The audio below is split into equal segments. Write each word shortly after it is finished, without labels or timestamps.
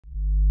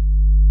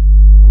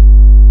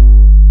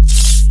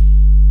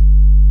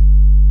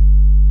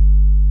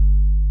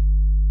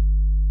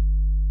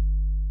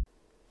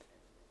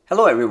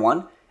Hello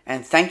everyone,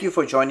 and thank you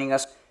for joining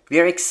us. We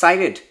are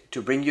excited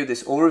to bring you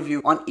this overview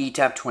on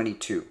ETAP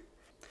 22.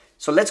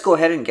 So let's go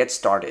ahead and get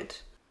started.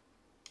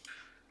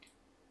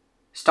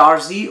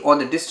 StarZ, or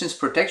the Distance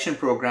Protection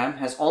Program,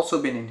 has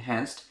also been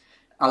enhanced,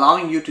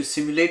 allowing you to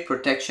simulate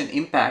protection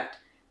impact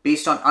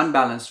based on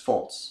unbalanced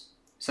faults,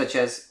 such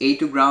as A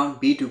to ground,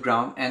 B to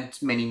ground, and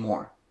many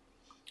more.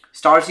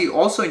 StarZ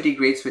also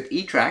integrates with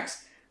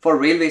ETAP for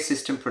railway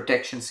system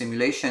protection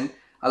simulation,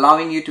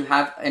 allowing you to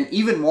have an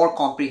even more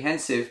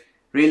comprehensive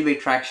railway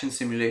traction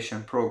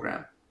simulation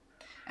program.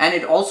 And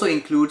it also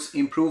includes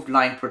improved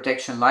line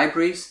protection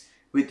libraries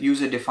with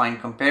user-defined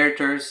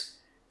comparators,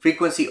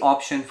 frequency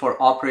option for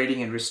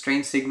operating and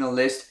restraint signal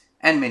list,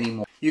 and many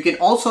more. You can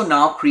also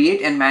now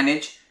create and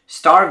manage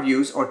star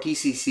views or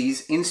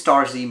TCCs in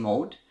StarZ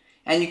mode,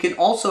 and you can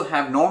also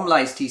have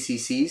normalized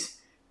TCCs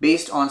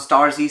based on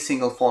StarZ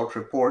single fault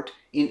report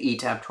in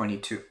ETAP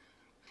 22.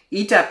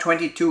 ETAP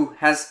 22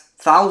 has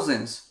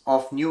thousands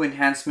of new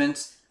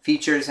enhancements,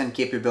 features, and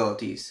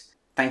capabilities.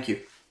 Thank you.